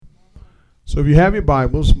So if you have your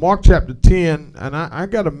Bibles, Mark chapter 10, and I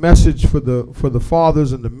got a message for the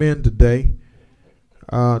fathers and the men today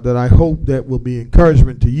that I hope that will be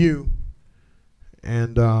encouragement to you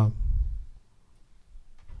and amen,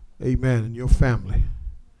 and your family.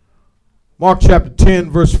 Mark chapter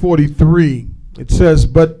 10, verse 43, it says,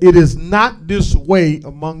 "But it is not this way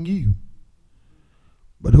among you,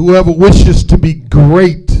 but whoever wishes to be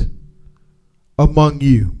great among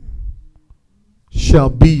you shall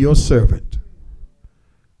be your servant.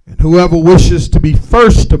 And whoever wishes to be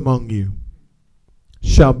first among you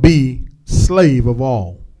shall be slave of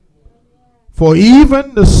all. For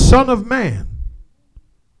even the Son of Man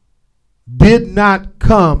did not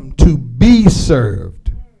come to be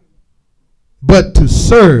served, but to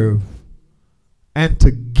serve and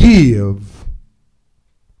to give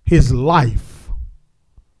his life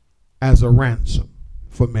as a ransom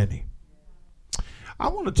for many." I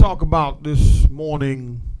want to talk about this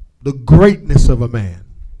morning the greatness of a man.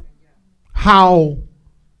 How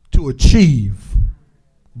to achieve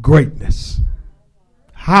greatness.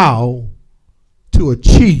 How to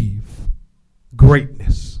achieve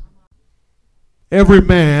greatness. Every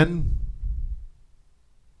man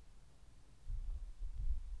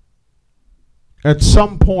at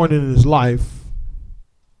some point in his life,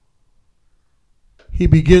 he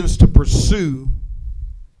begins to pursue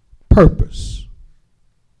purpose.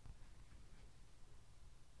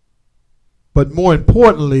 But more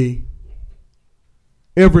importantly,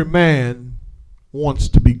 every man wants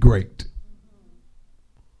to be great.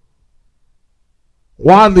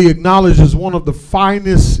 Widely acknowledged as one of the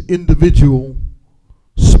finest individual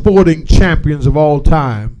sporting champions of all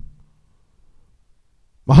time,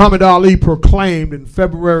 Muhammad Ali proclaimed in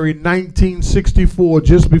February 1964,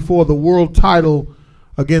 just before the world title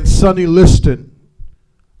against Sonny Liston,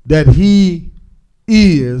 that he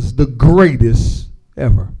is the greatest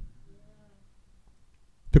ever.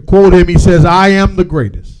 To quote him, he says, "I am the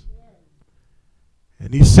greatest."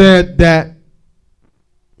 And he said that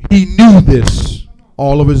he knew this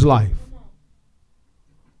all of his life.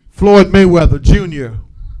 Floyd Mayweather Jr.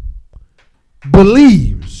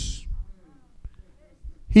 believes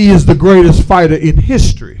he is the greatest fighter in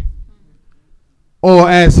history. Or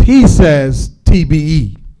as he says,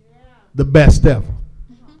 TBE, the best ever.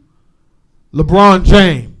 LeBron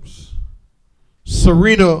James,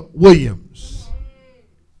 Serena Williams,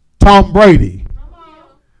 Tom Brady,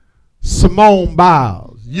 Simone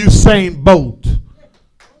Biles, Usain Bolt,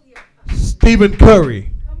 Stephen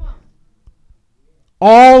Curry.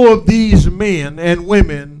 All of these men and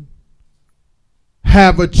women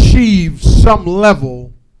have achieved some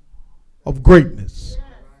level of greatness.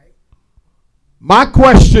 My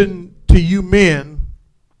question to you men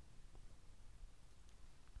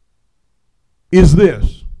is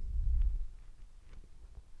this: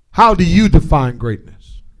 how do you define greatness?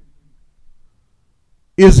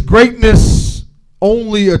 Is greatness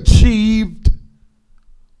only achieved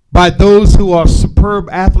by those who are superb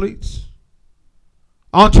athletes,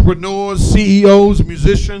 entrepreneurs, CEOs,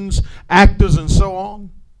 musicians, actors, and so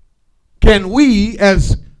on? Can we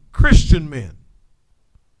as Christian men,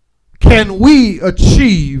 can we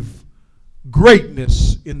achieve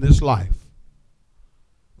greatness in this life?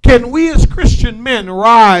 Can we as Christian men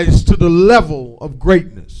rise to the level of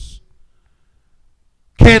greatness?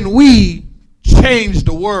 Can we change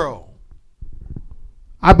the world?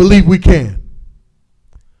 I believe we can.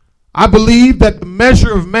 I believe that the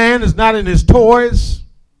measure of man is not in his toys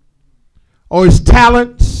or his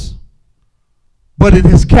talents, but in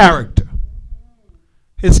his character,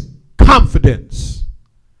 his confidence,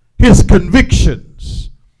 his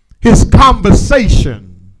convictions, his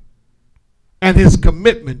conversation, and his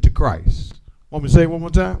commitment to Christ. Want me to say it one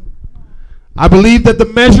more time? I believe that the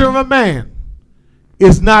measure of a man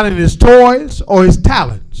is not in his toys or his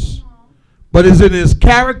talents, but is in his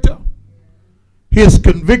character, his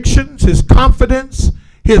convictions, his confidence,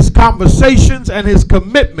 his conversations, and his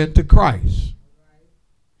commitment to Christ.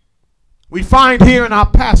 We find here in our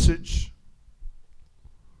passage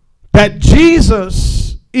that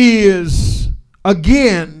Jesus is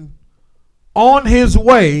again on his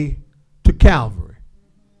way to Calvary.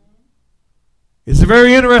 It's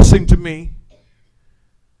very interesting to me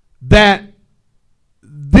that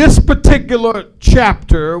this particular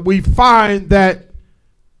chapter, we find that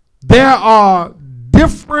there are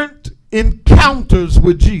different encounters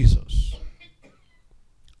with Jesus.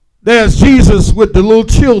 There's Jesus with the little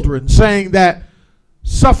children saying that,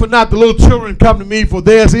 "Suffer not the little children come to me, for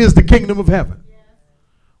theirs is the kingdom of heaven."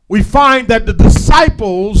 We find that the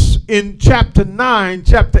disciples in chapter 9,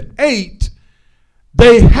 chapter 8,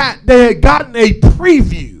 they had gotten a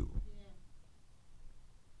preview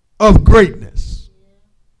of greatness.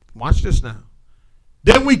 Watch this now.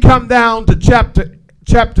 Then we come down to chapter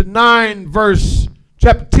 10, verse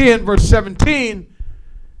 17,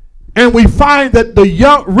 and we find that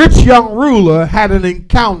the rich young ruler had an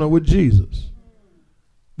encounter with Jesus.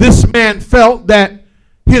 This man felt that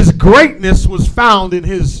his greatness was found in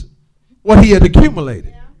what he had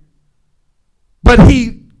accumulated. But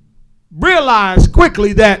he realized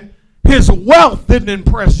quickly that his wealth didn't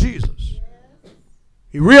impress Jesus.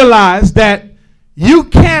 He realized that you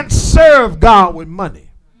can't serve God with money.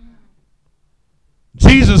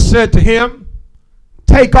 Jesus said to him,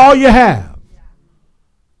 take all you have.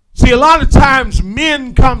 See, a lot of times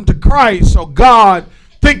men come to Christ or God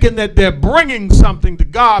thinking that they're bringing something to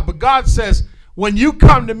God, but God says, when you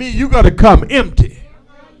come to me, you got to come empty.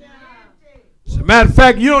 As a matter of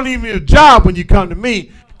fact, you don't even need a job when you come to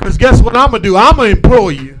me, because guess what I'm going to do? I'm going to employ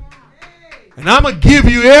you. And I'm going to give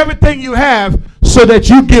you everything you have so that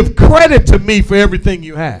you give credit to me for everything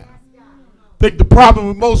you have. I think the problem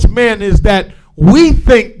with most men is that we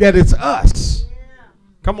think that it's us.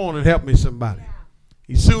 Come on and help me, somebody.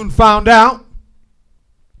 He soon found out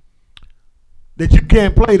that you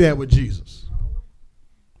can't play that with Jesus.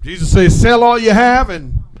 Jesus says, sell all you have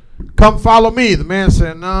and come follow me. The man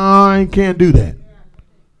said, no, I can't do that.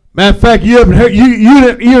 Matter of fact, you haven't heard,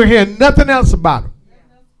 you hear nothing else about him.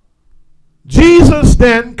 Jesus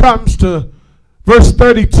then comes to verse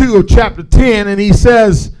 32 of chapter 10, and he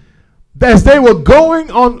says, as they were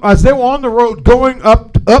on the road going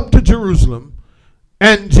up to Jerusalem,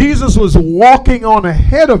 and Jesus was walking on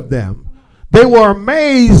ahead of them, they were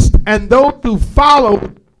amazed, and those who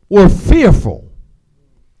followed were fearful.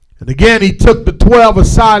 And again, he took the 12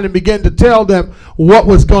 aside and began to tell them what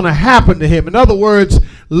was going to happen to him. In other words,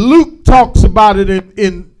 Luke talks about it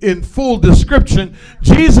in full description.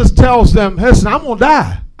 Jesus tells them, listen, I'm going to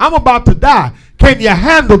die. I'm about to die. Can you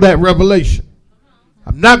handle that revelation?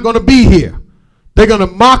 I'm not going to be here. They're going to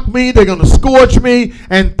mock me. They're going to scourge me.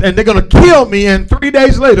 And they're going to kill me. And 3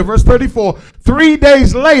 days later, verse 34, 3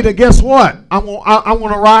 days later, guess what? I'm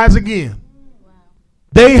going to rise again.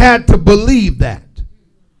 They had to believe that.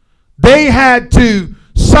 They had to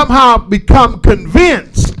somehow become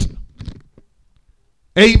convinced,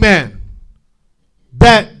 amen,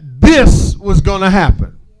 that this was going to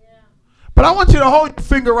happen. But I want you to hold your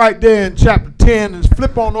finger right there in chapter 10 and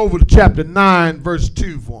flip on over to chapter 9, verse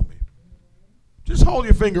 2 for me. Just hold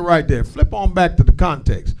your finger right there. Flip on back to the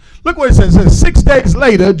context. Look what it says. It says 6 days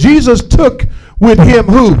later, Jesus took with him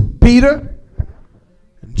who? Peter,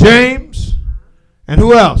 and James, and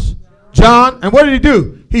who else? John. And what did he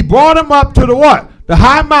do? He brought them up to the what? The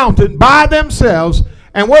high mountain by themselves.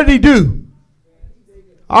 And what did he do?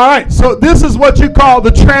 All right, so this is what you call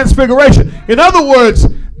the transfiguration. In other words,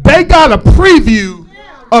 they got a preview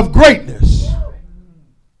of greatness.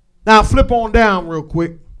 Now flip on down real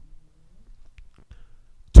quick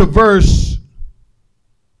to verse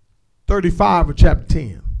 35 of chapter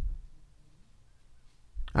 10.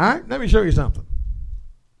 All right, let me show you something.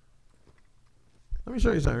 Let me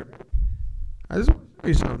show you something. I just want to show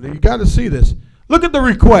you something. You got to see this. Look at the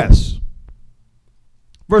request.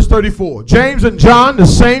 Verse 34. James and John, the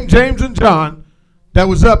same James and John that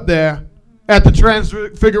was up there at the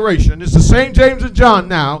transfiguration. It's the same James and John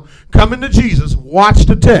now coming to Jesus. Watch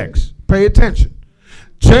the text. Pay attention.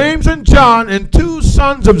 James and John and two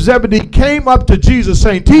sons of Zebedee came up to Jesus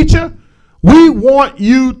saying, Teacher, we want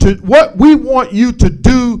you to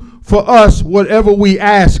do for us whatever we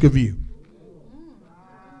ask of you.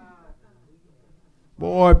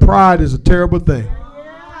 Boy, pride is a terrible thing.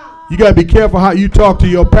 You got to be careful how you talk to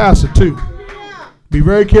your pastor too. Be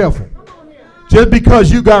very careful. Just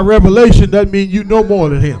because you got revelation doesn't mean you know more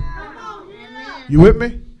than him. You with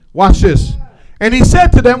me? Watch this. And he said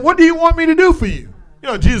to them, what do you want me to do for you? You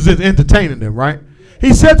know, Jesus is entertaining them, right?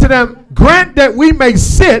 He said to them, grant that we may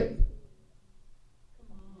sit,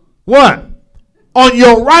 what? On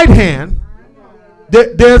your right hand.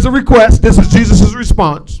 There's a request. This is Jesus'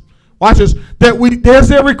 response. Watch this. There's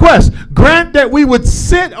their request. Grant that we would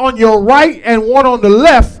sit on your right and one on the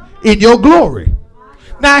left in your glory.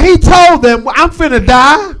 Now he told them, I'm finna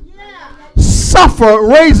die, suffer,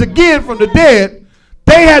 raise again from the dead.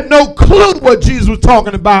 They had no clue what Jesus was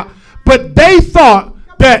talking about, but they thought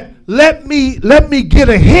that let me get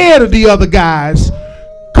ahead of the other guys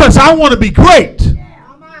because I want to be great.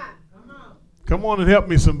 Come on and help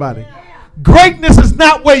me, somebody. Greatness is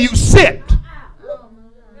not where you sit.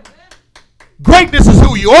 Greatness is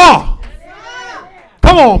who you are.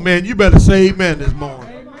 Come on, man. You better say amen this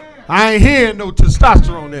morning. I ain't hearing no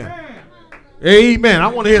testosterone there. Amen. I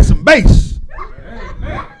want to hear some bass.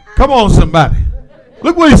 Come on, somebody.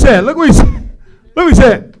 Look what he said. Look what he said. Look what he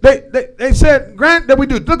said. They said, grant that we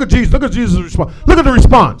do. Look at Jesus. Look at Jesus' response. Look at the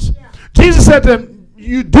response. Jesus said to them,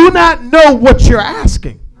 you do not know what you're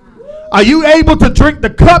asking. Are you able to drink the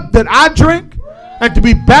cup that I drink and to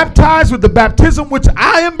be baptized with the baptism which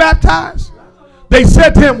I am baptized? They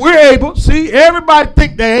said to him, we're able. See, everybody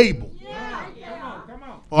think they're able.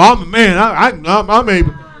 Oh, I'm a man. I'm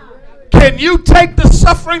able. Can you take the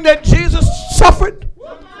suffering that Jesus suffered?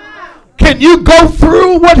 Can you go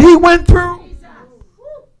through what he went through?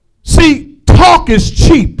 See, talk is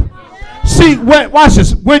cheap. See, watch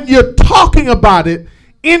this. When you're talking about it,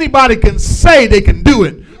 anybody can say they can do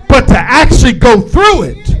it. But to actually go through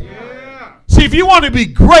it. See, if you want to be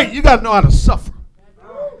great, you got to know how to suffer.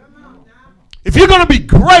 If you're going to be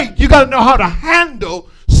great, you got to know how to handle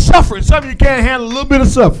suffering. Some of you can't handle a little bit of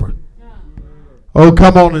suffering. Oh,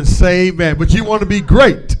 come on and say amen. But you want to be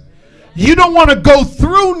great. You don't want to go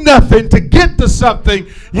through nothing to get to something.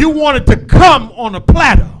 You want it to come on a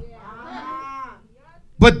platter.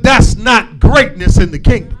 But that's not greatness in the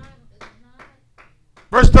kingdom.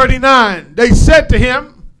 Verse 39, they said to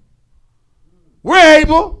him, we're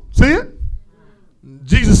able. See it?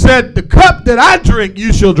 Jesus said, the cup that I drink,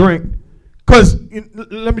 you shall drink. Because,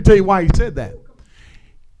 let me tell you why he said that.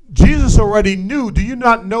 Jesus already knew. Do you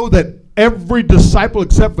not know that every disciple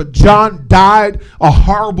except for John died a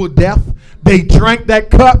horrible death? They drank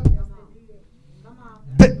that cup.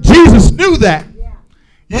 Jesus knew that.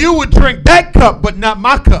 You would drink that cup, but not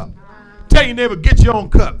my cup. Tell your neighbor, get your own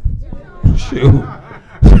cup. Shoot.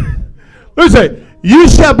 Listen, you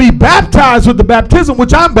shall be baptized with the baptism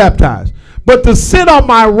which I'm baptized. But to sit on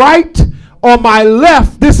my right or my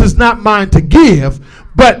left, this is not mine to give,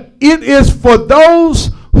 but it is for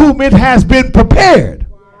those whom it has been prepared.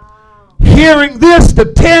 Hearing this,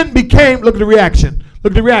 the 10 became, look at the reaction.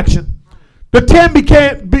 Look at the reaction. The 10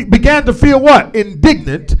 began to feel what?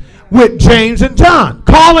 Indignant with James and John,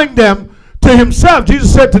 calling them to himself.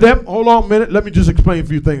 Jesus said to them, hold on a minute, let me just explain a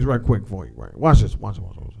few things right quick for you. Right. Watch this.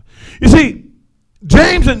 You see,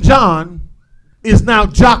 James and John is now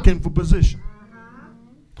jockeying for position.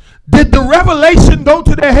 Did the revelation go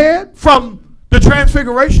to their head from the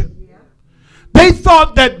transfiguration? They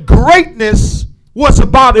thought that greatness was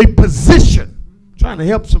about a position. I'm trying to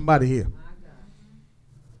help somebody here.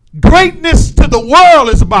 Greatness to the world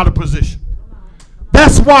is about a position.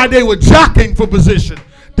 That's why they were jockeying for position.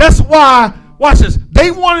 That's why, watch this, they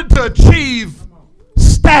wanted to achieve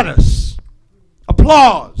status,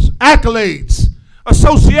 applause, accolades,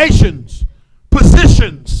 associations,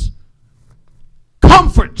 positions,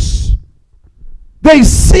 comforts. They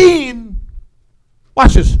seen,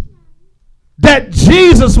 watch this, that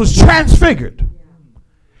Jesus was transfigured.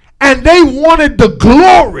 And they wanted the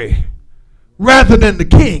glory rather than the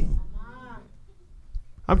king.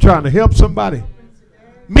 I'm trying to help somebody.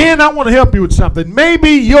 Men, I want to help you with something.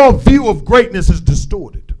 Maybe your view of greatness is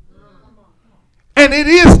distorted. And it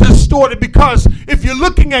is distorted because if you're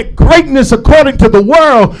looking at greatness according to the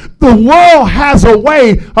world has a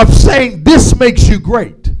way of saying this makes you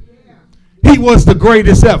great. He was the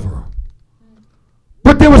greatest ever.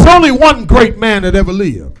 But there was only one great man that ever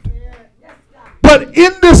lived. But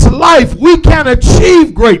in this life, we can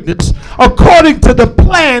achieve greatness according to the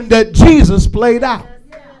plan that Jesus played out.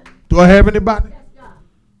 Do I have anybody?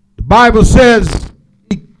 The Bible says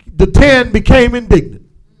the 10 became indignant.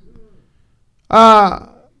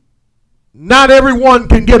 Not everyone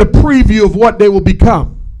can get a preview of what they will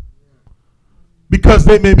become because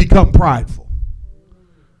they may become prideful.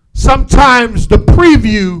 Sometimes the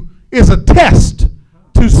preview is a test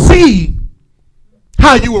to see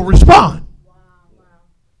how you will respond.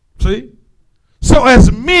 See? So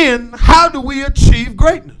as men, how do we achieve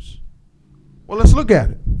greatness? Well, let's look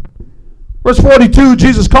at it. Verse 42,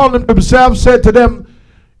 Jesus called them to himself, said to them,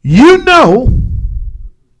 you know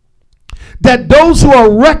that those who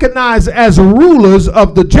are recognized as rulers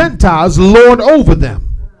of the Gentiles lord over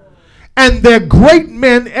them, and their great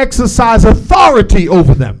men exercise authority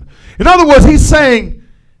over them. In other words, he's saying,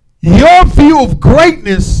 your view of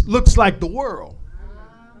greatness looks like the world.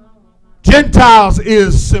 Gentiles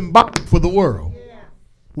is symbolic for the world.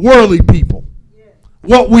 Worldly people.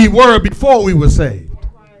 What we were before we were saved.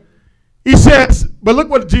 He says, but look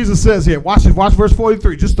what Jesus says here. Watch it. Watch verse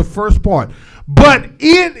 43, just the first part. But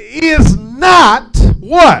it is not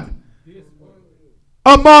what?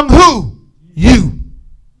 Among who? You.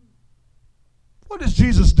 What is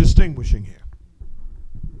Jesus distinguishing here?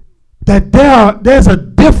 That there's a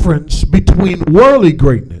difference between worldly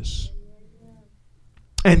greatness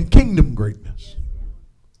and kingdom greatness.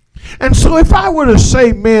 And so if I were to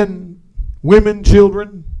say men, women,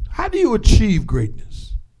 children, how do you achieve greatness?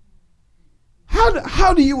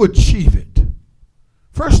 How do you achieve it?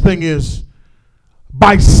 First thing is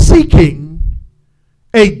by seeking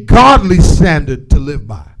a godly standard to live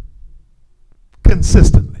by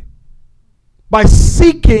consistently. By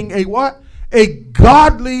seeking a what? A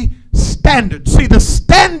godly standard. See, the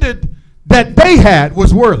standard that they had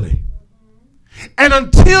was worldly. And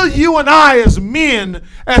until you and I as men,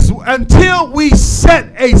 until we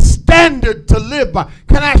set a standard to live by,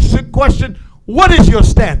 can I ask you a question? What is your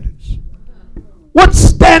standards? What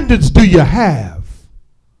standards do you have?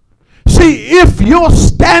 See, if your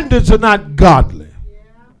standards are not godly,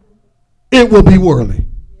 it will be worldly.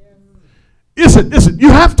 Listen, you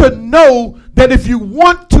have to know that if you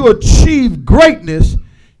want to achieve greatness,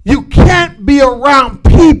 you can't be around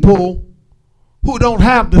people who don't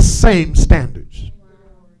have the same standards.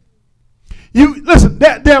 Listen,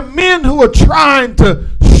 there are men who are trying to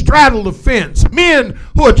straddle the fence, men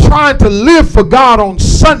who are trying to live for God on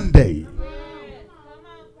Sunday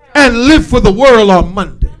and live for the world on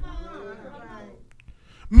Monday.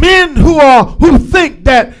 Men who think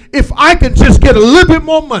that if I can just get a little bit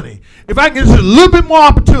more money, if I can get just a little bit more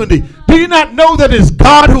opportunity, do you not know that it's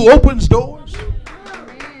God who opens doors?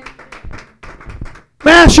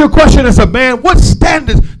 May I ask you a question as a man? What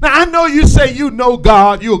standards? Now, I know you say you know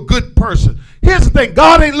God, you're a good person. Here's the thing.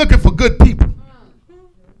 God ain't looking for good people.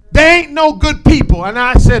 There ain't no good people. And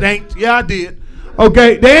I said ain't. Yeah, I did.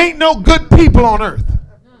 Okay, there ain't no good people on earth.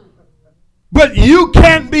 But you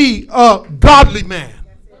can be a godly man.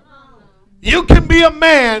 You can be a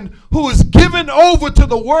man who is given over to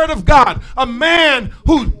the word of God. A man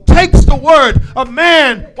who takes the word. A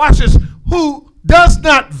man, watch this, who does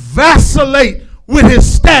not vacillate with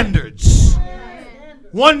his standards.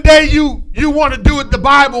 One day you want to do it the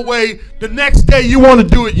Bible way. The next day you want to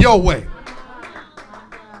do it your way.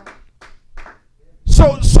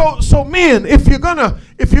 So men, if you're gonna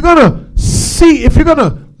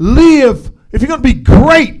live, if you're gonna be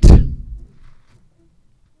great,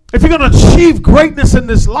 if you're going to achieve greatness in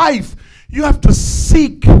this life, you have to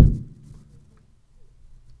seek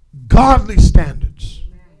godly standards.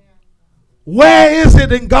 Where is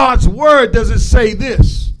it in God's word does it say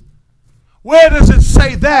this? Where does it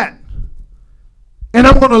say that? And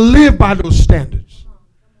I'm going to live by those standards.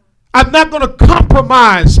 I'm not going to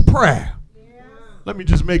compromise prayer. Let me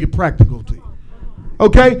just make it practical to you.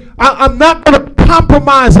 Okay? I'm not going to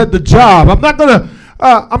compromise at the job. I'm not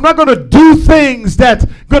going to do things that's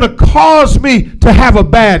going to cause me to have a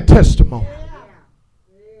bad testimony.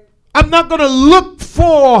 I'm not going to look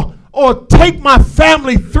for or take my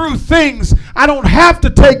family through things I don't have to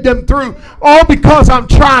take them through, all because I'm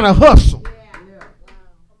trying to hustle.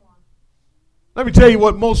 Let me tell you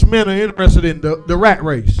what most men are interested in, the rat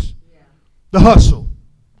race, the hustle.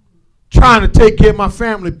 Trying to take care of my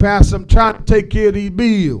family, Pastor. I'm trying to take care of these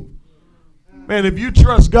bills. Man, if you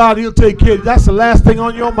trust God, he'll take care of you. That's the last thing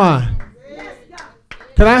on your mind.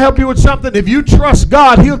 Can I help you with something? If you trust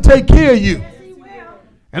God, he'll take care of you.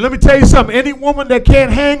 And let me tell you something. Any woman that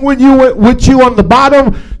can't hang with you on the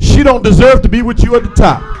bottom, she don't deserve to be with you at the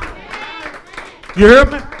top. You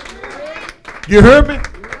heard me? You heard me?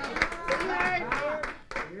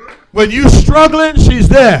 When you're struggling, she's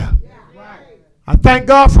there. I thank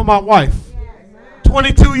God for my wife.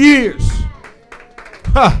 22 years.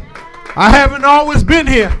 I haven't always been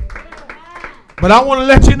here. But I want to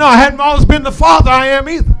let you know I haven't always been the father I am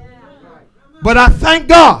either. But I thank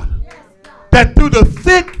God that through the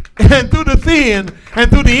thick and through the thin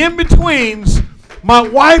and through the in-betweens, my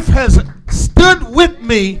wife has stood with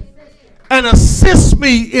me and assist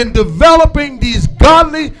me in developing these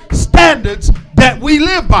godly standards that we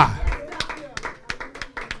live by.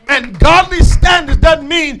 And godly standards doesn't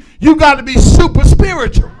mean you got to be super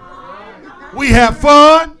spiritual. We have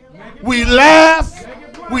fun. We laugh.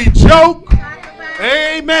 We joke.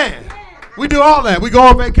 Amen. We do all that. We go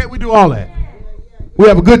on vacation. We do all that. We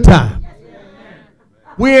have a good time.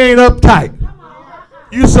 We ain't uptight.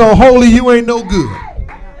 You so holy, you ain't no good.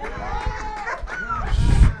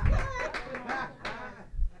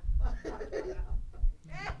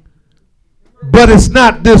 But it's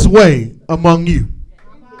not this way among you.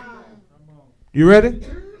 You ready?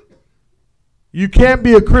 You can't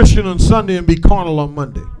be a Christian on Sunday and be carnal on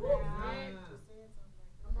Monday.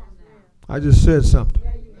 I just said something.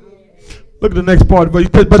 Look at the next part. But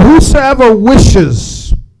whosoever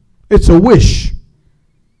wishes, it's a wish.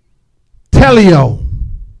 Teleo.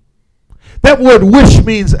 That word wish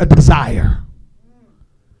means a desire.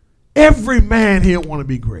 Every man here want to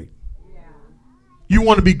be great. You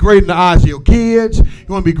want to be great in the eyes of your kids. You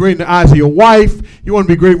want to be great in the eyes of your wife. You want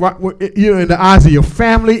to be great in the eyes of your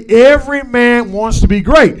family. Every man wants to be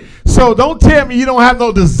great. So don't tell me you don't have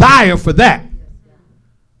no desire for that.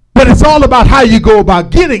 but it's all about how you go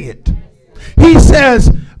about getting it. He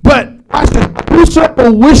says, but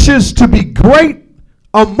whosoever wishes to be great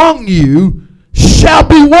among you shall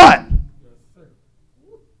be what?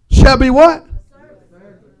 Shall be what?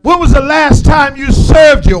 When was the last time you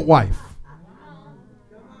served your wife?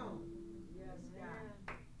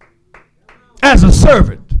 As a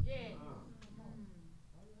servant.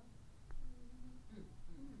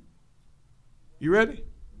 You ready?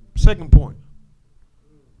 Second point.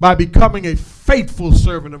 By becoming a faithful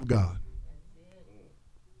servant of God.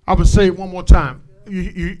 I would say it one more time.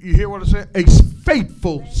 You hear what I said? A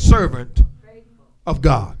faithful servant of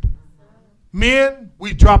God. Men,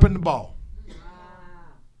 we dropping the ball.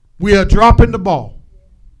 We are dropping the ball.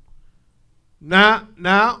 Now,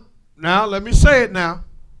 let me say it now.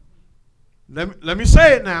 Let me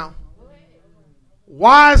say it now.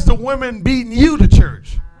 Why is the women beating you to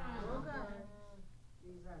church?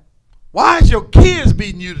 Why is your kids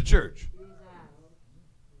beating you to church?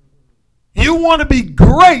 You want to be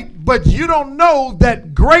great, but you don't know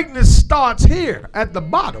that greatness starts here at the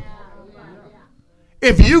bottom.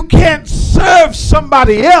 If you can't serve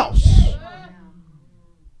somebody else,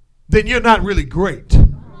 then you're not really great.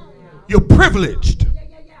 You're privileged.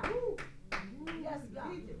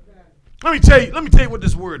 Let me tell you what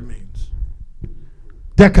this word means.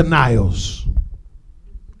 Deaconios,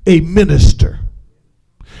 a minister.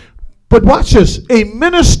 But watch this, a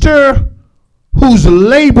minister who's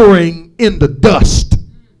laboring in the dust.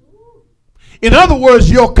 In other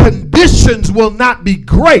words, your conditions will not be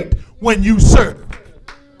great when you serve.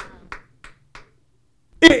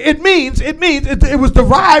 It was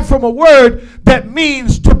derived from a word that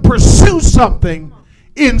means to pursue something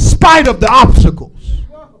in spite of the obstacles.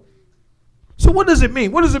 So what does it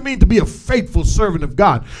mean? What does it mean to be a faithful servant of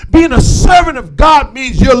God? Being a servant of God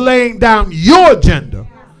means you're laying down your agenda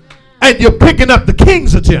and you're picking up the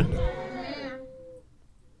king's agenda.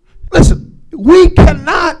 Listen, we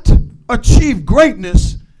cannot achieve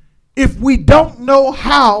greatness if we don't know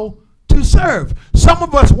how to serve. Some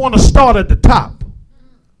of us want to start at the top.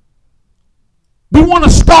 We want to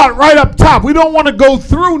start right up top. We don't want to go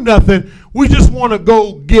through nothing. We just want to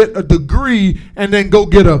go get a degree and then go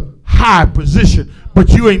get a high position. But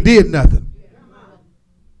you ain't did nothing.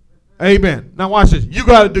 Amen. Now watch this. You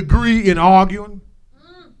got a degree in arguing.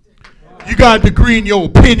 You got a degree in your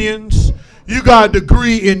opinions. You got a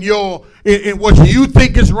degree in in what you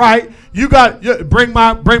think is right. You got bring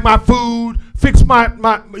my food, fix my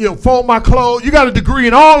fold my clothes. You got a degree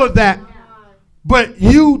in all of that. But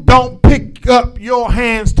you don't pick up your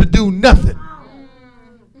hands to do nothing.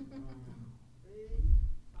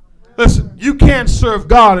 Listen, you can't serve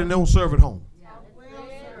God and don't serve at home.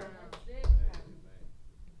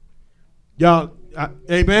 Y'all,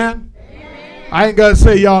 amen? I ain't got to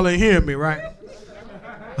say y'all ain't hearing me, right?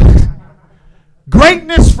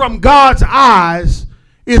 Greatness from God's eyes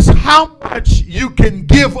is how much you can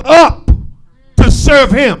give up to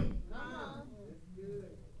serve Him.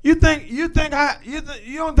 You don't think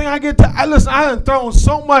I get to? Listen, I done thrown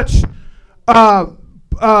so much hand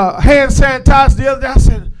sanitizer the other day. I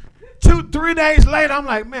said 2-3 days later, I'm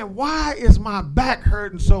like, man, why is my back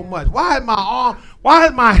hurting so much? Why is my arm? Why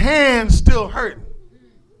is my hand still hurting?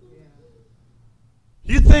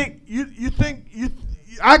 You think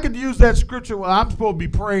I could use that scripture? Well, I'm supposed to be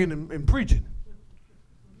praying and preaching.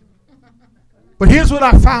 But here's what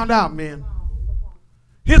I found out, man.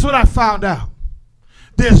 Here's what I found out.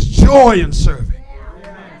 There's joy in serving.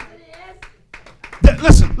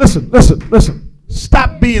 Listen.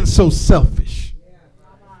 Stop being so selfish.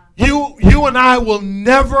 You and I will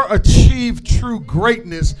never achieve true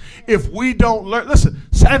greatness if we don't learn. Listen,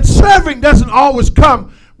 and serving doesn't always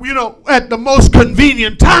come, at the most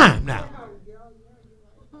convenient time now.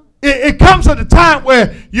 It comes at a time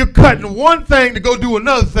where you're cutting one thing to go do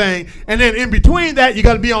another thing, and then in between that, you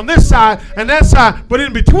got to be on this side and that side. But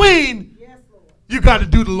in between, you got to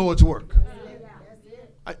do the Lord's work.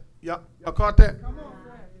 Y'all caught that?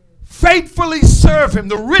 Faithfully serve Him.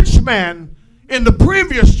 The rich man in the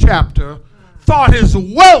previous chapter thought his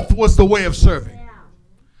wealth was the way of serving.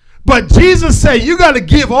 But Jesus said, you got to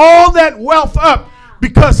give all that wealth up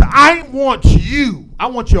because I want you. I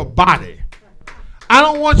want your body. I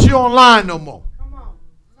don't want you online no more.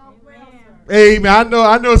 Amen.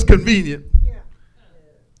 I know it's convenient.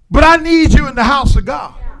 But I need you in the house of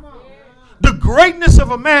God. The greatness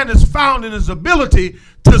of a man is found in his ability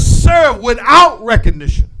to serve without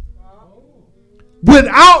recognition,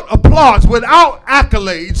 without applause, without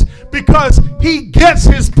accolades, because he gets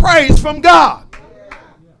his praise from God.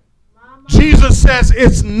 Jesus says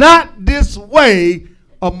it's not this way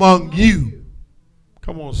among you.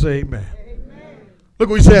 Come on, say amen. Look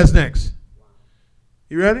what he says next.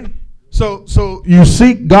 You ready? So you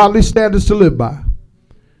seek godly standards to live by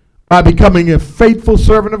becoming a faithful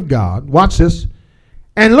servant of God. Watch this.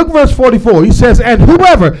 And look verse 44. He says, and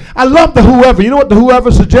whoever, I love the whoever. You know what the whoever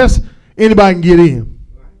suggests? Anybody can get in.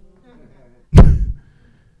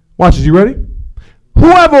 Watch this. You ready?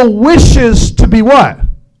 Whoever wishes to be what?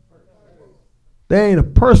 There ain't a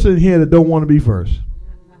person here that don't want to be first.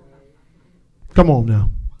 Come on now.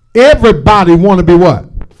 Everybody want to be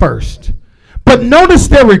what? First. But notice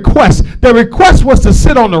their request. Their request was to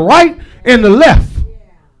sit on the right and the left.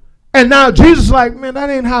 And now Jesus is like, man, that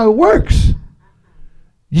ain't how it works.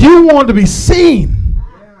 You want to be seen.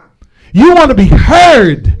 You want to be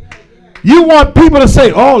heard. You want people to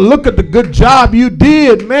say, oh, look at the good job you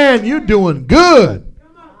did. Man, you're doing good.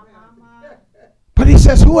 But he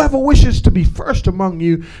says, whoever wishes to be first among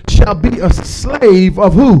you shall be a slave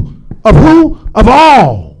of who? Of who? Of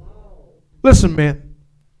all. Listen, man.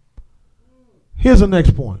 Here's the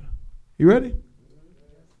next point. You ready?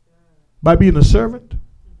 By being a servant.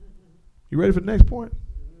 You ready for the next point?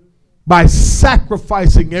 By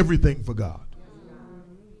sacrificing everything for God.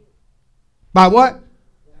 By what?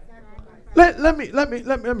 Let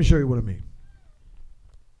me show you what I mean.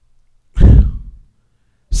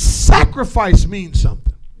 Sacrifice means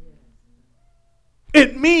something.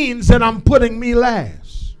 It means that I'm putting me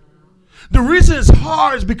last. The reason it's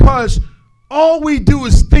hard is because all we do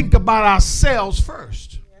is think about ourselves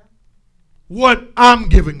first. What I'm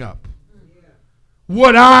giving up.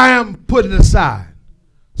 What I am putting aside.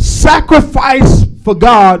 Sacrifice for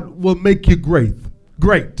God will make you great.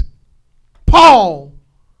 Great. Paul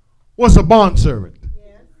was a bondservant.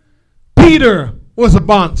 Peter was a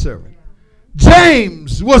bondservant.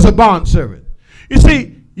 James was a bondservant. You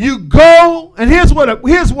see, you go, and here's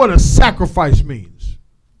what a sacrifice means.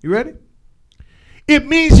 You ready? It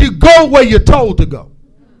means you go where you're told to go.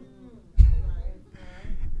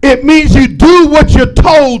 It means you do what you're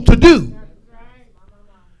told to do.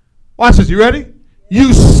 Watch this. You ready?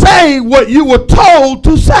 You say what you were told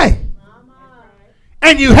to say.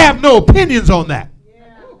 And you have no opinions on that.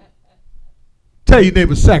 Tell your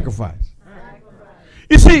neighbor, sacrifice.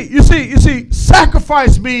 You see,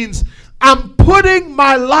 sacrifice means I'm putting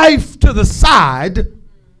my life to the side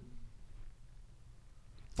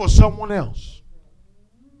for someone else.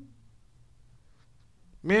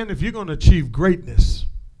 Man, if you're going to achieve greatness,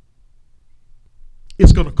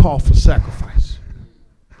 it's going to call for sacrifice.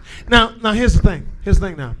 Now here's the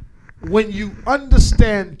thing. Now. When you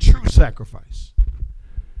understand true sacrifice,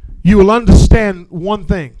 you will understand one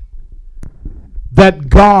thing. That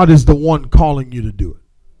God is the one calling you to do it.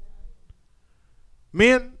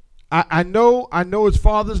 Men, I know it's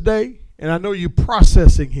Father's Day, and I know you're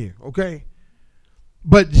processing here, okay?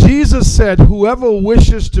 But Jesus said, whoever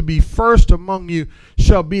wishes to be first among you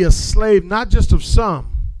shall be a slave, not just of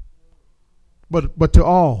some, but to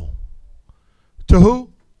all. To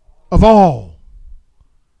who? Of all.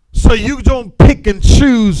 So you don't pick and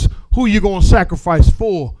choose who you're going to sacrifice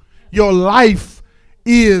for. Your life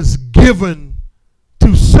is given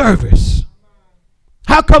to service.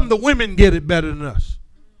 How come the women get it better than us?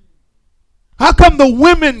 How come the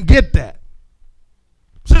women get that?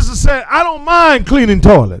 Sister said, I don't mind cleaning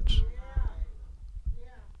toilets.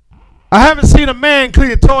 I haven't seen a man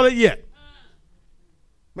clean a toilet yet.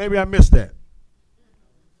 Maybe I missed that.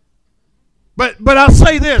 But I'll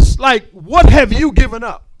say this, like, what have you given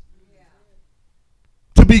up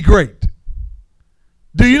to be great?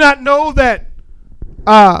 Do you not know that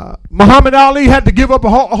Muhammad Ali had to give up a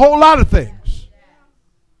whole lot of things?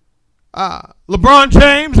 LeBron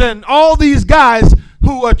James and all these guys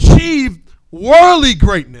who achieved worldly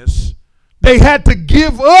greatness, they had to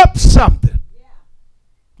give up something.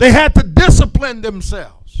 They had to discipline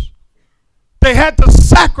themselves. They had to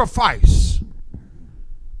sacrifice.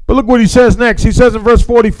 But look what he says next. He says in verse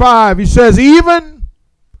 45, he says, even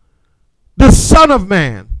the Son of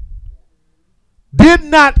Man did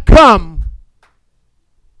not come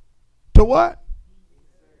to what?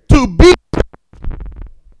 To be,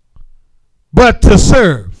 but to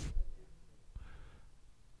serve.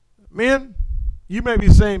 Men, you may be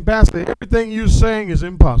saying, Pastor, everything you're saying is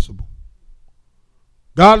impossible.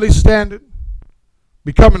 Godly standard,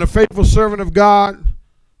 becoming a faithful servant of God,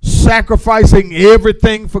 sacrificing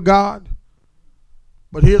everything for God.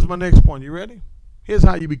 But here's my next point. You ready? Here's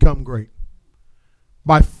how you become great.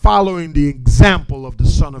 By following the example of the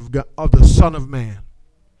Son of God, of the Son of Man.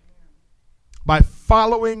 By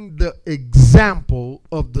following the example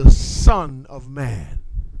of the Son of Man.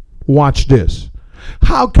 Watch this.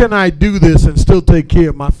 How can I do this and still take care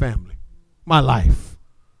of my family, my life?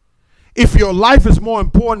 If your life is more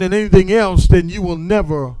important than anything else, then you will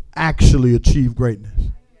never actually achieve greatness.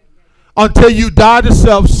 Until you die to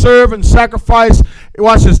self, serve and sacrifice.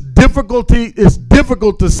 Watch this. It's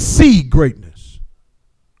difficult to see greatness.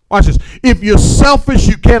 Watch this. If you're selfish,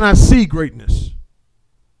 you cannot see greatness.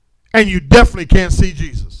 And you definitely can't see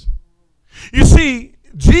Jesus. You see,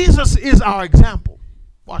 Jesus is our example.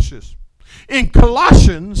 Watch this. In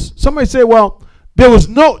Colossians, somebody say, well, there's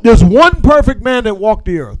one perfect man that walked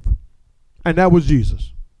the earth, and that was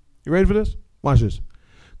Jesus. You ready for this? Watch this.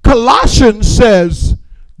 Colossians says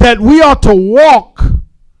that we ought to walk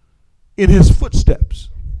in his footsteps.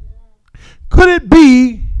 Could it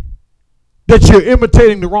be that you're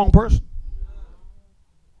imitating the wrong person?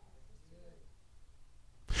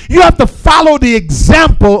 You have to follow the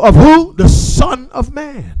example of who? The Son of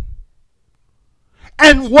Man.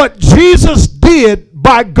 And what Jesus did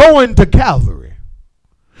by going to Calvary.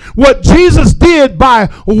 What Jesus did by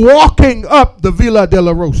walking up the Via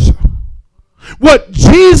Dolorosa. What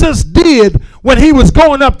Jesus did when he was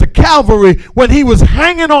going up to Calvary, when he was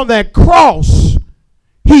hanging on that cross,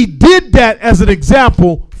 he did that as an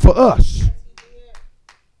example for us.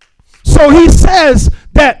 So he says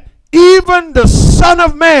that even the Son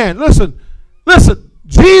of Man, listen,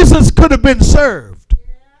 Jesus could have been served,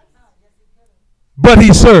 but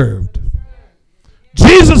he served.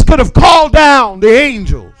 Jesus could have called down the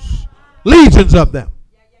angels, legions of them,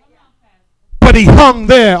 but he hung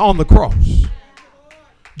there on the cross.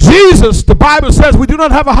 Jesus, the Bible says, we do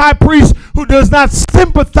not have a high priest who does not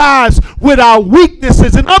sympathize with our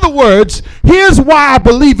weaknesses. In other words, here's why I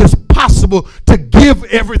believe it's possible to give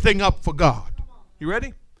everything up for God. You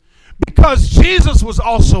ready? Because Jesus was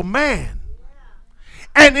also man.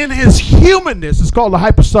 And in his humanness, it's called the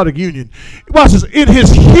hypostatic union. Watch this. In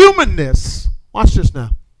his humanness, watch this now,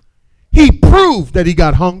 he proved that he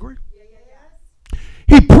got hungry.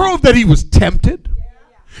 He proved that he was tempted.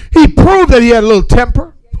 He proved that he had a little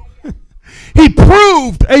temper. He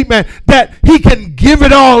proved, amen, that he can give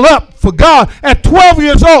it all up for God. At 12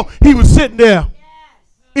 years old, he was sitting there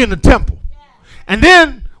in the temple. And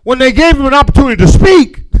then when they gave him an opportunity to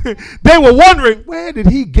speak, they were wondering, where did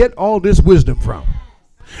he get all this wisdom from?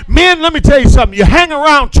 Men, let me tell you something. You hang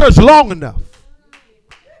around church long enough,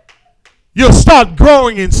 you'll start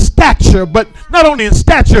growing in stature, but not only in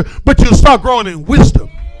stature, but you'll start growing in wisdom.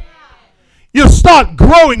 You'll start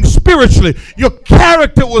growing spiritually. Your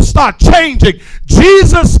character will start changing.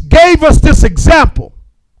 Jesus gave us this example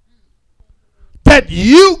that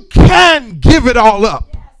you can give it all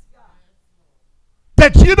up.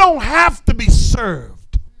 That you don't have to be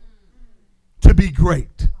served to be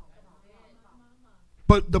great.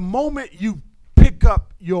 But the moment you pick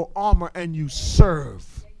up your armor and you serve,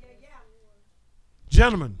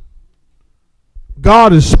 gentlemen,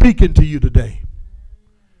 God is speaking to you today.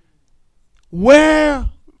 Where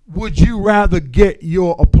would you rather get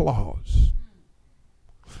your applause?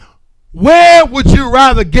 Where would you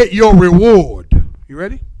rather get your reward? You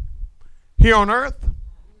ready? Here on earth?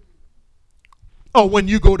 Or when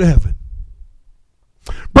you go to heaven?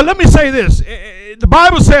 But let me say this. The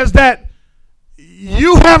Bible says that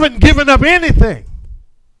you haven't given up anything.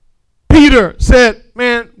 Peter said,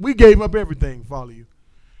 man, we gave up everything to follow you.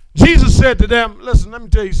 Jesus said to them, listen, let me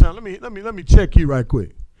tell you something. Let me check you right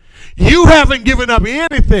quick. You haven't given up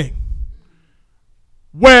anything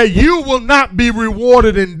where you will not be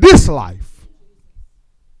rewarded in this life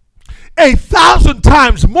 1,000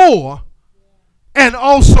 times more and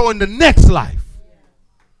also in the next life.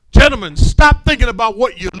 Gentlemen, stop thinking about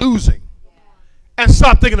what you're losing and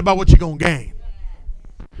start thinking about what you're going to gain.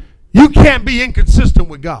 You can't be inconsistent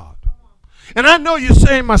with God. And I know you're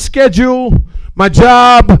saying my schedule, my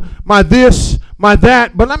job, my this, my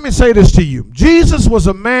that, but let me say this to you. Jesus was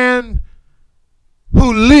a man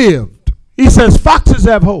who lived. He says, foxes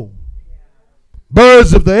have holes,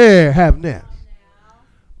 birds of the air have nests.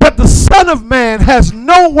 But the Son of Man has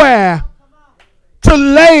nowhere to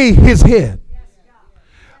lay his head.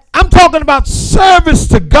 I'm talking about service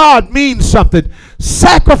to God means something.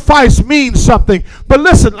 Sacrifice means something. But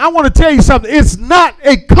listen, I want to tell you something. It's not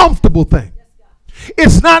a comfortable thing.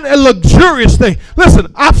 It's not a luxurious thing.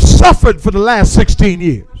 Listen, I've suffered for the last 16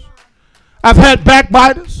 years. I've had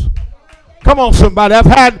backbiters. Come on, somebody. I've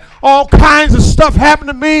had all kinds of stuff happen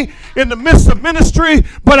to me in the midst of ministry,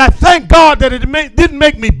 but I thank God that it didn't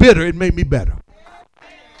make me bitter. It made me better.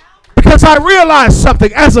 Because I realized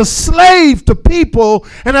something. As a slave to people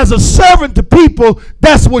and as a servant to people,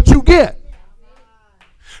 that's what you get.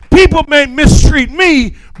 People may mistreat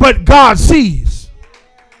me, but God sees.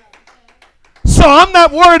 So I'm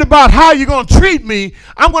not worried about how you're going to treat me.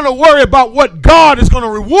 I'm going to worry about what God is going to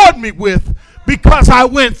reward me with, because I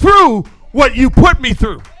went through what you put me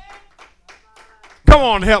through. Come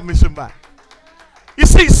on, help me somebody. You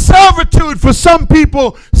see, servitude for some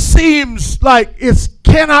people seems like it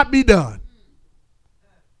cannot be done.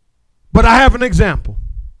 But I have an example.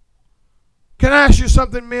 Can I ask you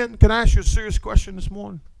something, men? Can I ask you a serious question this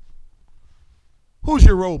morning? Who's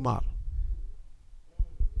your role model?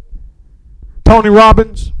 Tony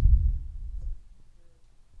Robbins?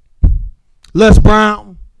 Les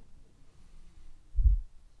Brown?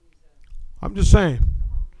 I'm just saying.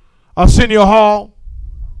 Arsenio Hall?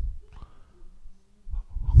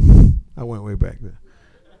 I went way back there.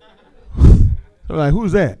 I'm like,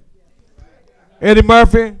 who's that? Eddie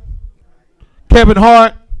Murphy? Kevin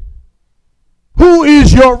Hart? Who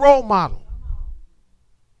is your role model?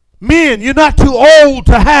 Men, you're not too old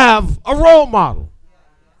to have a role model.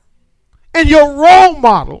 And your role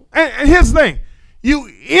model, and here's the thing, you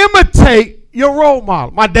imitate your role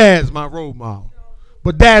model. My dad's my role model.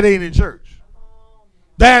 But dad ain't in church.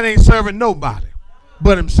 Dad ain't serving nobody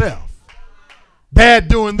but himself. Dad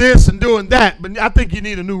doing this and doing that, but I think you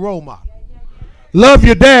need a new role model. Love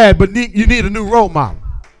your dad, but you need a new role model.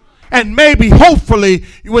 And maybe, hopefully,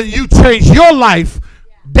 when you change your life,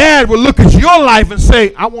 dad will look at your life and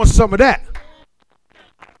say, I want some of that.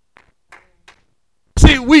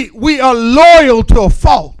 See, we are loyal to a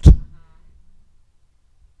fault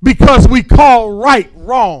because we call right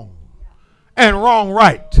wrong and wrong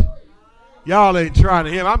right. Y'all ain't trying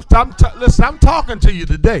to hear me. Listen, I'm talking to you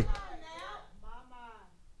today.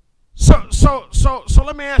 So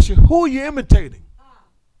let me ask you, who are you imitating?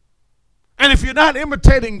 And if you're not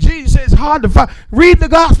imitating Jesus, it's hard to find. Read the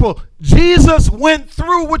gospel. Jesus went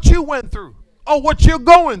through what you went through or what you're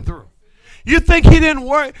going through. You think he didn't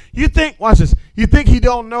worry? You think, watch this, you think he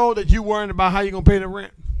don't know that you're worrying about how you're going to pay the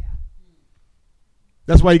rent?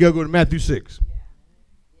 That's why you got to go to Matthew 6.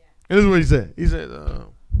 And this is what he said. He said,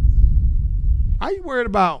 how you worried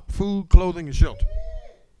about food, clothing, and shelter?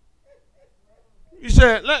 He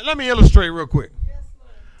said, let me illustrate real quick.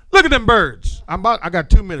 Look at them birds. I got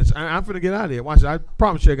 2 minutes. I'm finna get out of here. Watch it. I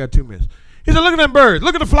promise you I got 2 minutes. He said, look at them birds.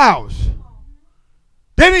 Look at the flowers.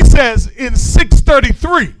 Then he says in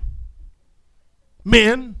 6:33,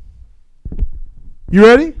 men, you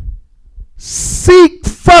ready? Seek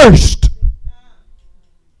first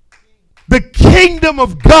the kingdom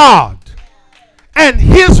of God and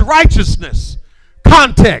his righteousness.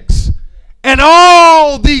 Context. And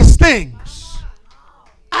all these things.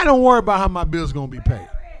 I don't worry about how my bill's going to be paid.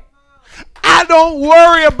 I don't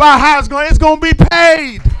worry about how it's going to be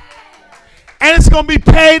paid. And it's going to be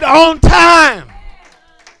paid on time.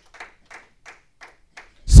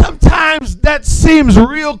 Sometimes that seems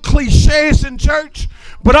real cliches in church,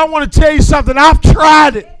 but I want to tell you something. I've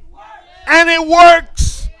tried it, and it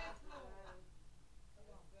works.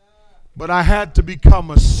 But I had to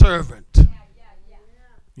become a servant.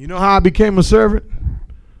 You know how I became a servant?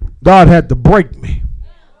 God had to break me.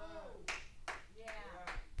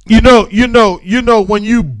 You know when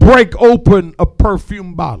you break open a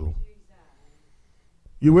perfume bottle.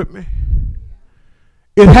 You with me?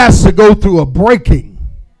 It has to go through a breaking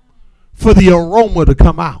for the aroma to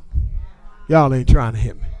come out. Y'all ain't trying to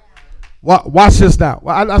hit me. Watch this now.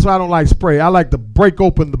 That's why I don't like spray. I like to break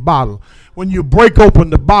open the bottle. When you break open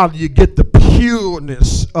the bottle, you get the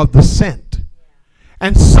pureness of the scent.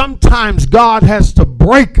 And sometimes God has to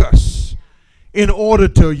break us in order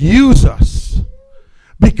to use us.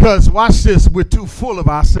 Because, watch this, we're too full of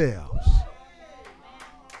ourselves.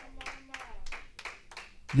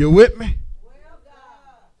 You with me?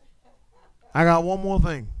 I got one more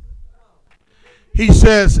thing. He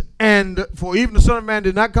says, and for even the Son of Man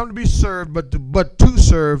did not come to be served, but to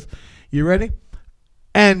serve. You ready?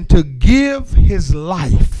 And to give his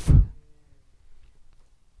life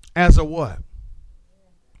as a what?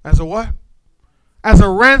 As a what? As a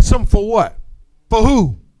ransom for what? For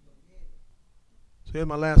who? So here's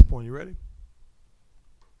my last point. You ready?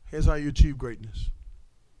 Here's how you achieve greatness.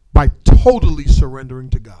 By totally surrendering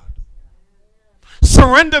to God.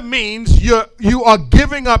 Surrender means you are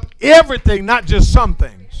giving up everything, not just some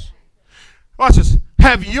things. Watch this.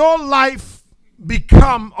 Have your life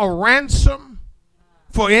become a ransom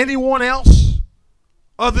for anyone else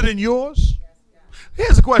other than yours?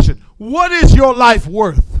 Here's the question. What is your life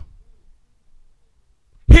worth?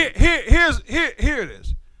 Here it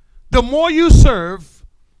is. The more you serve,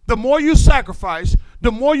 the more you sacrifice,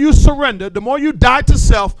 the more you surrender, the more you die to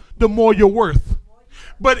self, the more you're worth.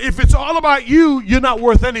 But if it's all about you, you're not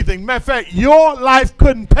worth anything. Matter of fact, your life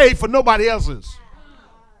couldn't pay for nobody else's.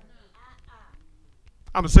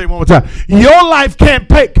 I'm going to say it one more time. Your life can't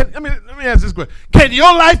pay. Let me ask this question. Can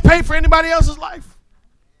your life pay for anybody else's life?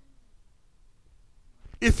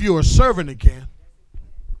 If you're a servant, it can.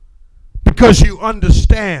 Because you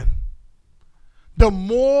understand the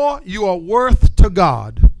more you are worth to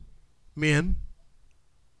God, men,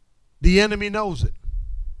 the enemy knows it.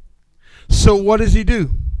 So what does he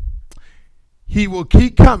do? He will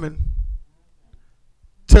keep coming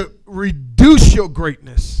to reduce your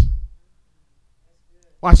greatness.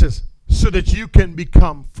 Watch this. So that you can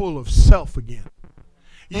become full of self again.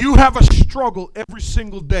 You have a struggle every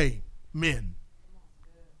single day, men.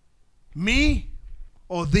 Me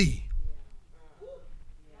or thee?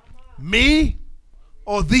 Me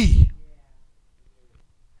or thee?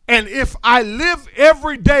 And if I live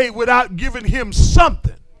every day without giving him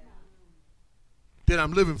something, then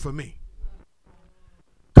I'm living for me.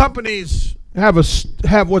 Companies have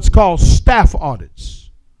what's called staff audits.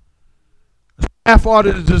 A staff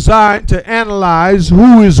audit is designed to analyze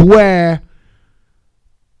who is where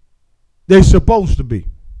they're supposed to be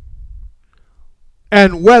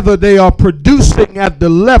and whether they are producing at the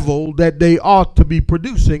level that they ought to be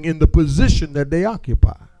producing in the position that they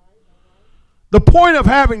occupy. The point of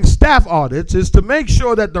having staff audits is to make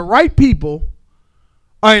sure that the right people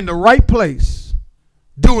are in the right place,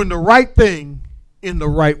 doing the right thing in the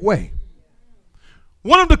right way.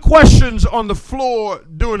 One of the questions on the floor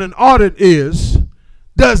during an audit is,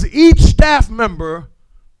 does each staff member's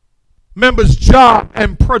job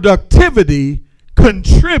and productivity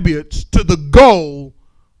contributes to the goal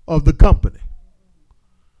of the company?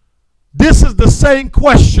 This is the same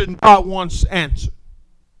question God wants answered.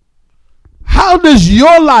 How does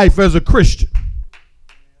your life as a Christian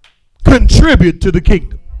contribute to the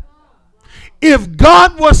kingdom? If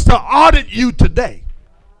God was to audit you today,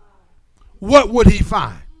 what would he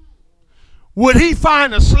find? Would he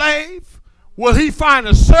find a slave? Will he find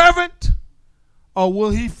a servant? Or will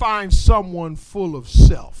he find someone full of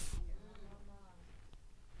self?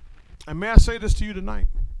 And may I say this to you tonight,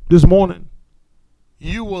 this morning?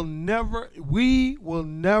 We will never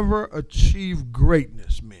achieve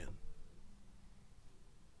greatness, men,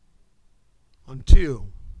 until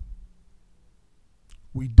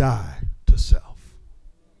we die to self.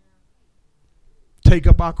 Take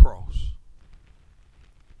up our cross.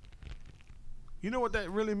 You know what that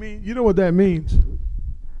really means? You know what that means?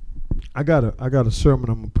 I got a sermon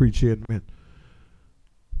I'm going to preach here in a minute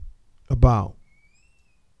about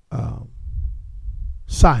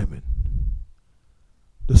Simon,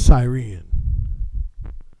 the Cyrene.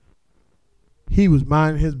 He was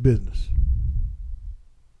minding his business.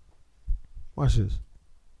 Watch this.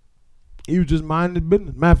 He was just minding his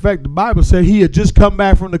business. Matter of fact, the Bible said he had just come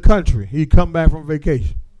back from the country. He'd come back from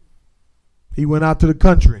vacation. He went out to the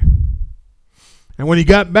country. And when he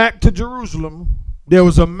got back to Jerusalem, there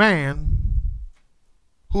was a man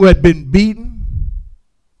who had been beaten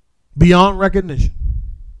beyond recognition,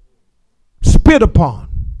 spit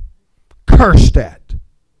upon, cursed at.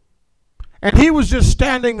 And he was just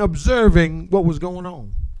standing observing what was going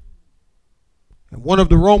on. And one of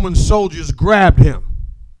the Roman soldiers grabbed him.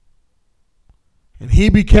 And he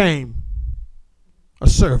became a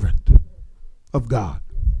servant of God.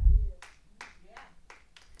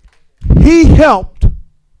 He helped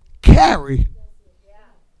carry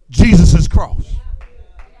Jesus' cross.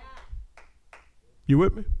 You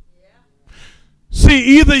with me?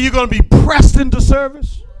 See, either you're going to be pressed into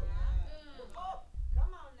service,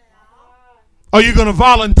 or you're going to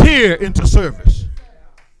volunteer into service.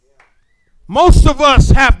 Most of us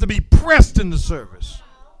have to be pressed into service.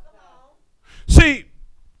 See,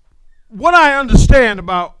 what I understand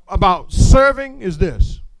about serving is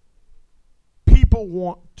this. People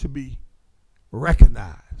want to be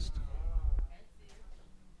recognized.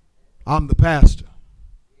 I'm the pastor.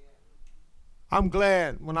 I'm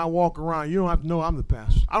glad when I walk around, you don't have to know I'm the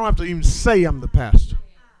pastor. I don't have to even say I'm the pastor,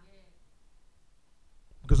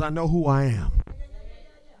 because I know who I am.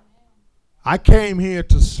 I came here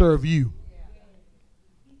to serve you.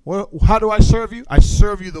 Well, how do I serve you? I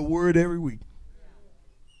serve you the word every week.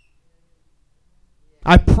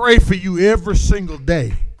 I pray for you every single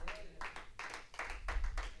day.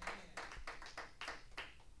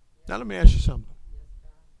 Now let me ask you something.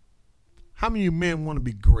 How many of you men want to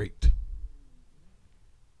be great?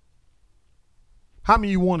 How many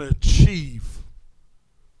of you want to achieve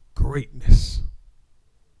greatness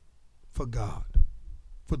for God,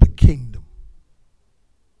 for the kingdom?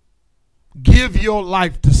 Give your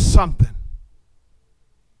life to something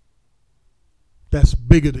that's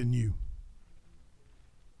bigger than you.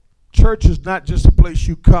 Church is not just a place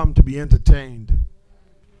you come to be entertained.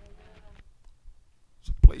 It's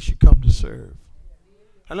a place you come to serve.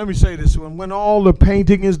 And let me say this, when all the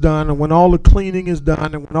painting is done and when all the cleaning is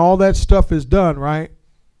done and when all that stuff is done, right?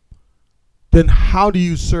 then how do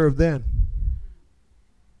you serve then?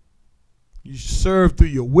 You serve through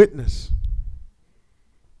your witness.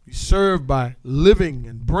 You serve by living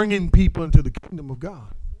and bringing people into the kingdom of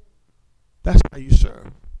God. That's how you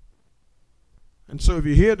serve. And so if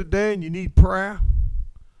you're here today and you need prayer,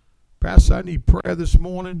 Pastor, I need prayer this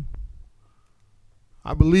morning.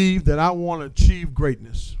 I believe that I want to achieve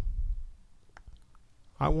greatness.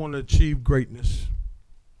 I want to achieve greatness.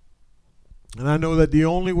 And I know that the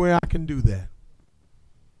only way I can do that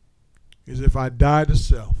is if I die to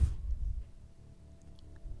self.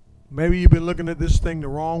 Maybe you've been looking at this thing the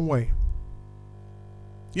wrong way.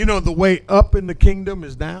 You know, the way up in the kingdom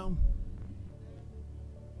is down.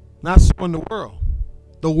 Not so in the world.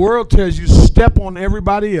 The world tells you step on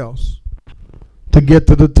everybody else to get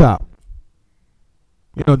to the top.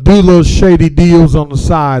 You know, do little shady deals on the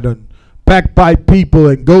side and backbite people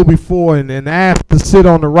and go before and ask to sit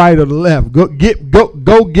on the right or the left. Go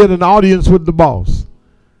get an audience with the boss.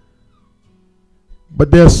 But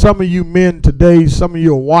there's some of you men today, some of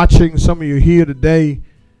you are watching, some of you are here today.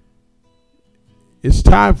 It's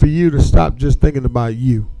time for you to stop just thinking about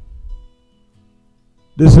you.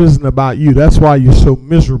 This isn't about you. That's why you're so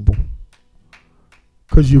miserable.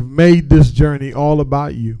 Because you've made this journey all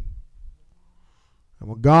about you. And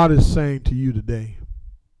what God is saying to you today,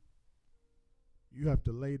 you have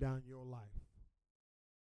to lay down your life.